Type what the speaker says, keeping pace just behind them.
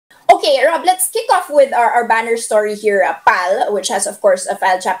Okay, Rob, let's kick off with our banner story here, PAL, which has, of course,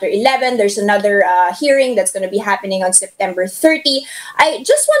 filed Chapter 11. There's another hearing that's going to be happening on September 30. I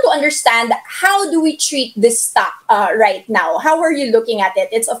just want to understand, how do we treat this stock right now? How are you looking at it?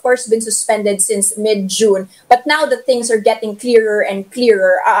 It's, of course, been suspended since mid-June, but now that things are getting clearer and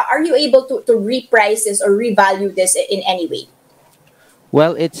clearer, are you able to reprice this or revalue this in any way?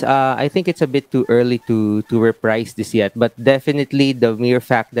 Well, it's I think it's a bit too early to reprise this yet, but definitely the mere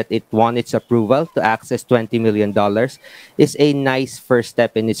fact that it won its approval to access $20 million is a nice first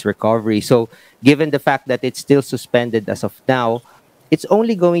step in its recovery. So, given the fact that it's still suspended as of now, it's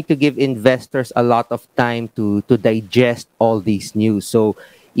only going to give investors a lot of time to digest all these news. So,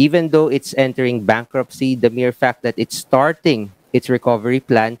 even though it's entering bankruptcy, the mere fact that it's starting its recovery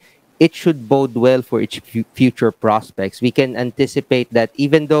plan, it should bode well for its future prospects. We can anticipate that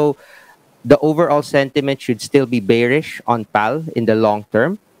even though the overall sentiment should still be bearish on PAL in the long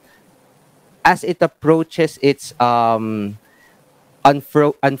term, as it approaches its unfreezing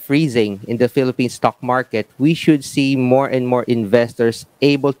in the Philippine stock market, we should see more and more investors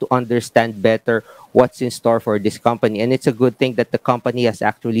able to understand better what's in store for this company. And it's a good thing that the company has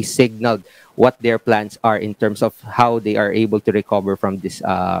actually signaled what their plans are in terms of how they are able to recover from this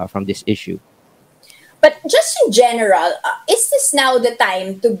issue. But just in general, is this now the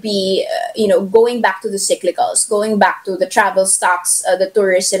time to be, going back to the cyclicals, going back to the travel stocks, the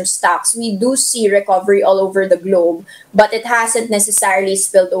tourism stocks? We do see recovery all over the globe, but it hasn't necessarily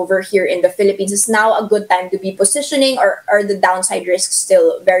spilled over here in the Philippines. Is now a good time to be positioning, or are the downside risks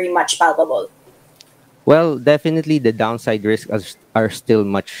still very much palpable? Well, definitely the downside risks are still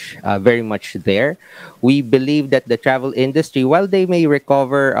very much there. We believe that the travel industry, while they may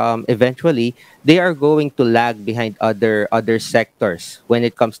recover eventually, they are going to lag behind other sectors when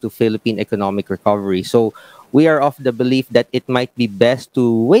it comes to Philippine economic recovery. So we are of the belief that it might be best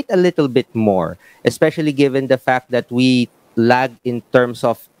to wait a little bit more, especially given the fact that we lag in terms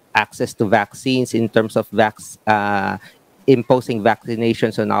of access to vaccines, in terms of imposing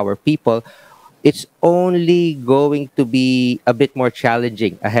vaccinations on our people. It's only going to be a bit more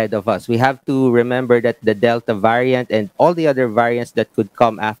challenging ahead of us. We have to remember that the Delta variant and all the other variants that could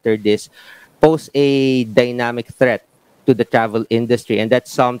come after this pose a dynamic threat to the travel industry. And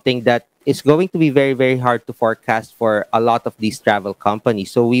that's something that is going to be very, very hard to forecast for a lot of these travel companies.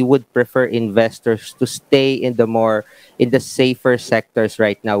 So we would prefer investors to stay in the safer sectors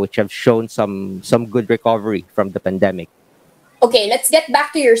right now, which have shown some good recovery from the pandemic. Okay, let's get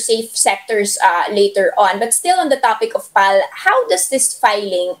back to your safe sectors later on. But still on the topic of PAL, how does this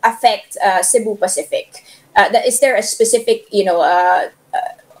filing affect Cebu Pacific? Is there a specific,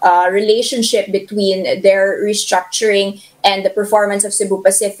 relationship between their restructuring and the performance of Cebu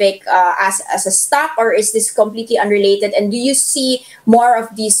Pacific as a stock, or is this completely unrelated? And do you see more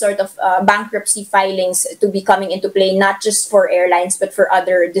of these sort of bankruptcy filings to be coming into play, not just for airlines, but for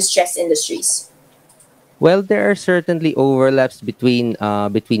other distressed industries? Well, there are certainly overlaps between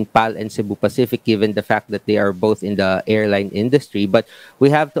PAL and Cebu Pacific, given the fact that they are both in the airline industry. But we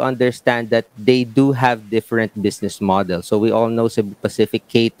have to understand that they do have different business models. So we all know Cebu Pacific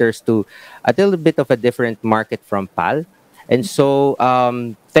caters to a little bit of a different market from PAL. And so,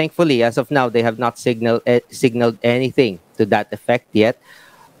 thankfully, as of now, they have not signaled anything to that effect yet.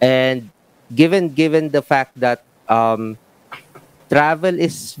 And given the fact that travel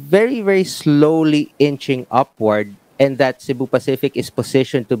is very, very slowly inching upward, and that Cebu Pacific is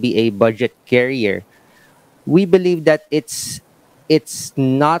positioned to be a budget carrier, we believe that it's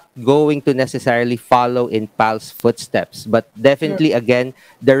not going to necessarily follow in PAL's footsteps. But definitely, again,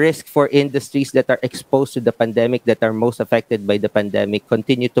 the risk for industries that are exposed to the pandemic, that are most affected by the pandemic,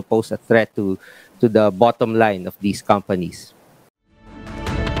 continue to pose a threat to the bottom line of these companies.